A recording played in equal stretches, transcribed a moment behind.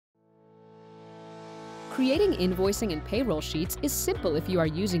Creating invoicing and payroll sheets is simple if you are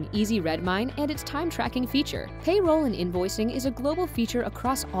using Easy Redmine and its time tracking feature. Payroll and invoicing is a global feature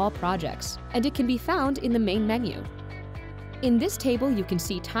across all projects, and it can be found in the main menu. In this table, you can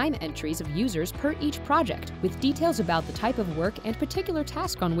see time entries of users per each project, with details about the type of work and particular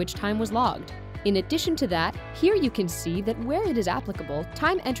task on which time was logged. In addition to that, here you can see that where it is applicable,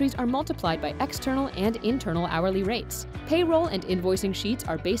 time entries are multiplied by external and internal hourly rates. Payroll and invoicing sheets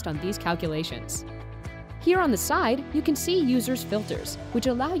are based on these calculations. Here on the side, you can see users' filters, which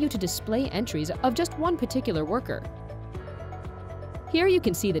allow you to display entries of just one particular worker. Here you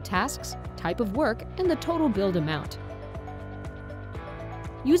can see the tasks, type of work, and the total billed amount.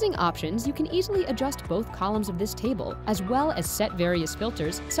 Using options, you can easily adjust both columns of this table, as well as set various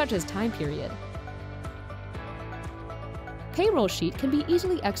filters, such as time period. Payroll sheet can be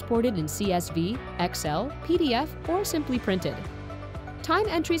easily exported in CSV, Excel, PDF, or simply printed. Time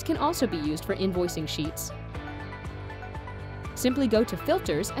entries can also be used for invoicing sheets. Simply go to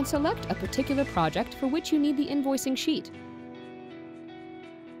Filters and select a particular project for which you need the invoicing sheet.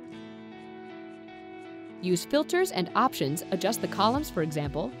 Use Filters and Options, adjust the columns, for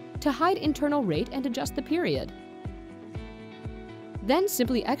example, to hide internal rate and adjust the period. Then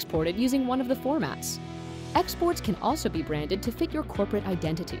simply export it using one of the formats. Exports can also be branded to fit your corporate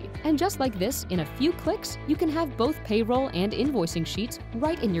identity. And just like this, in a few clicks, you can have both payroll and invoicing sheets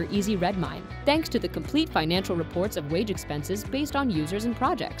right in your Easy Redmine, thanks to the complete financial reports of wage expenses based on users and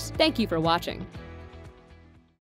projects. Thank you for watching.